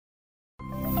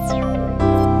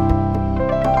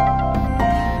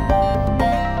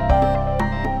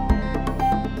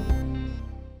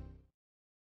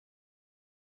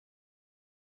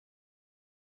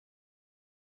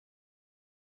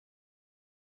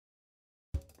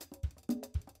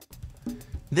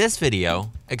This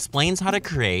video explains how to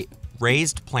create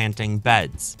raised planting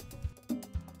beds.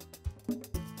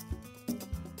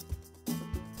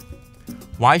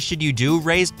 Why should you do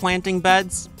raised planting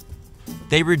beds?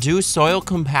 They reduce soil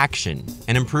compaction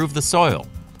and improve the soil,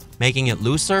 making it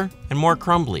looser and more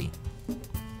crumbly.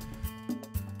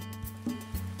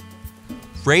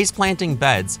 Raised planting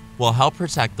beds will help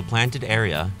protect the planted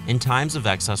area in times of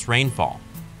excess rainfall.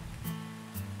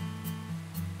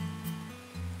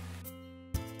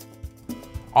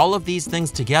 All of these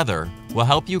things together will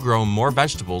help you grow more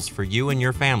vegetables for you and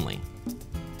your family.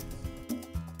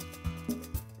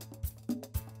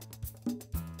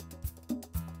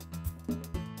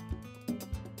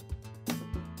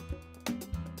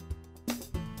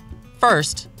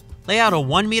 First, lay out a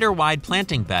 1 meter wide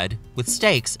planting bed with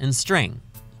stakes and string.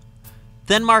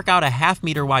 Then mark out a ½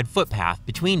 meter wide footpath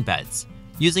between beds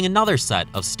using another set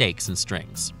of stakes and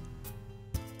strings.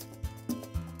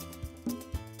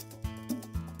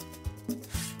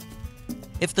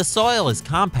 If the soil is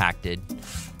compacted,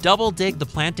 double dig the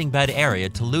planting bed area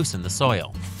to loosen the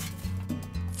soil.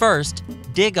 First,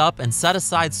 dig up and set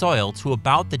aside soil to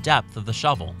about the depth of the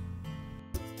shovel.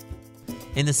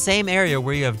 In the same area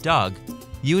where you have dug,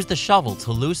 use the shovel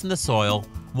to loosen the soil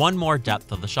one more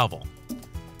depth of the shovel.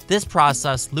 This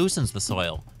process loosens the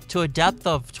soil to a depth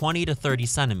of 20 to 30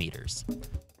 centimeters.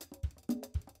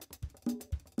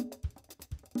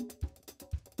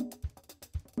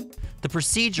 The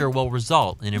procedure will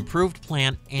result in improved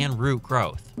plant and root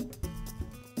growth.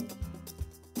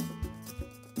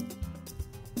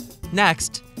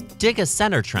 Next, dig a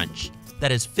center trench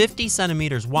that is 50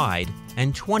 centimeters wide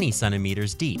and 20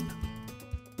 centimeters deep.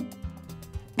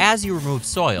 As you remove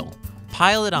soil,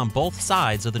 pile it on both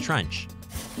sides of the trench.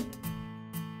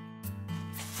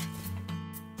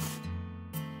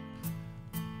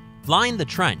 Line the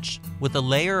trench with a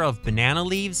layer of banana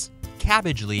leaves,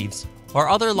 cabbage leaves, or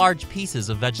other large pieces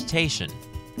of vegetation.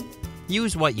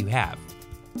 Use what you have.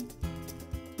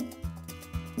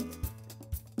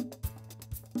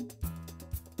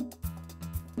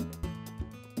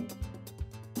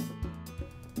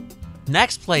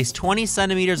 Next, place 20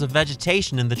 centimeters of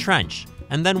vegetation in the trench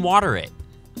and then water it.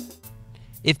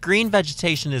 If green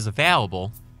vegetation is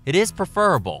available, it is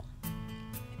preferable.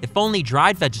 If only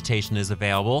dried vegetation is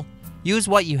available, use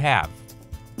what you have.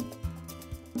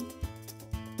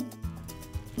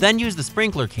 Then use the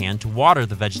sprinkler can to water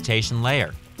the vegetation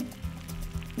layer.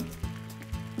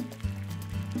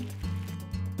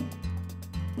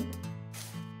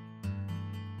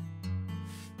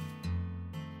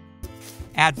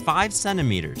 Add 5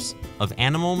 centimeters of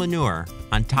animal manure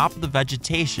on top of the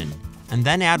vegetation and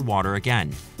then add water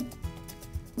again.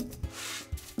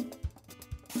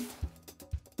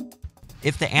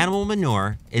 If the animal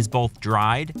manure is both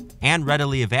dried and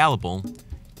readily available,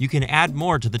 you can add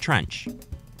more to the trench.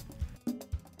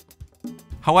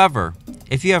 However,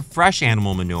 if you have fresh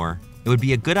animal manure, it would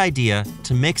be a good idea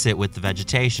to mix it with the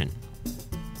vegetation.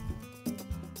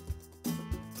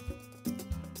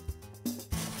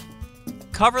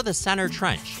 Cover the center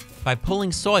trench by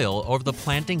pulling soil over the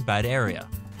planting bed area.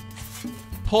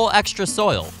 Pull extra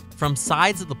soil from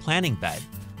sides of the planting bed,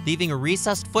 leaving a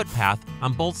recessed footpath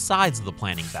on both sides of the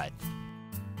planting bed.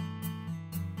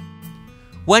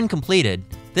 When completed,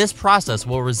 this process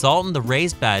will result in the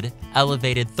raised bed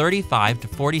elevated 35 to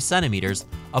 40 centimeters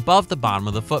above the bottom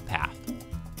of the footpath.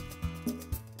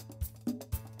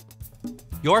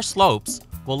 Your slopes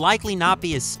will likely not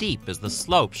be as steep as the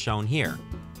slopes shown here.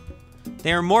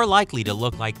 They are more likely to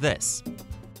look like this.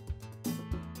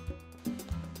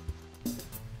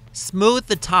 Smooth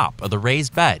the top of the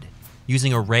raised bed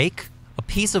using a rake, a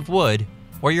piece of wood,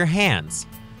 or your hands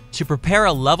to prepare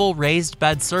a level raised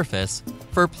bed surface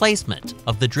for placement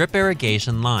of the drip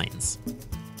irrigation lines.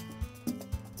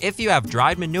 If you have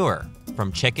dried manure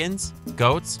from chickens,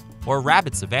 goats, or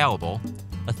rabbits available,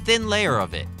 a thin layer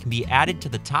of it can be added to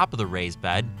the top of the raised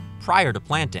bed prior to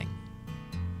planting.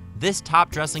 This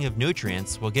top dressing of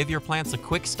nutrients will give your plants a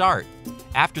quick start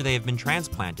after they have been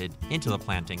transplanted into the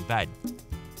planting bed.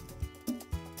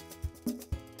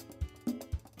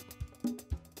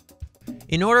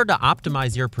 In order to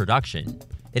optimize your production,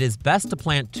 it is best to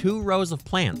plant 2 rows of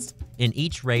plants in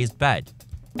each raised bed,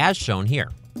 as shown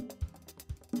here.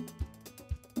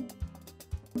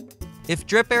 If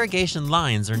drip irrigation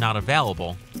lines are not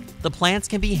available, the plants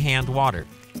can be hand watered.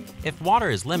 If water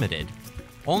is limited,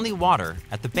 only water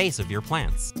at the base of your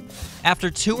plants. After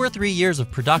 2 or 3 years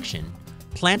of production,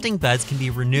 planting beds can be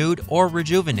renewed or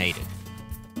rejuvenated.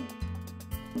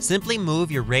 Simply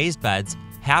move your raised beds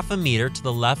 ½ meter to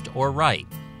the left or right.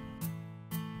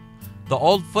 The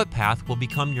old footpath will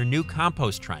become your new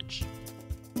compost trench.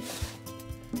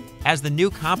 As the new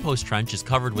compost trench is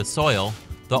covered with soil,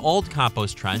 the old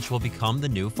compost trench will become the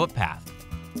new footpath.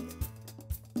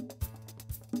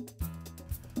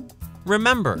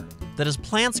 Remember that as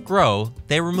plants grow,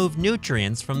 they remove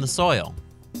nutrients from the soil.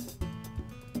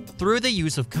 Through the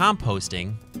use of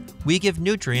composting, we give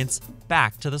nutrients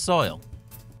back to the soil.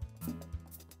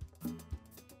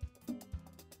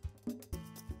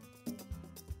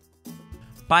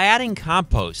 By adding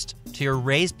compost to your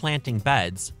raised planting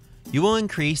beds, you will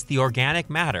increase the organic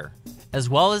matter as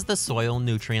well as the soil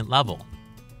nutrient level.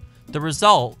 The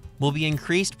result will be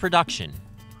increased production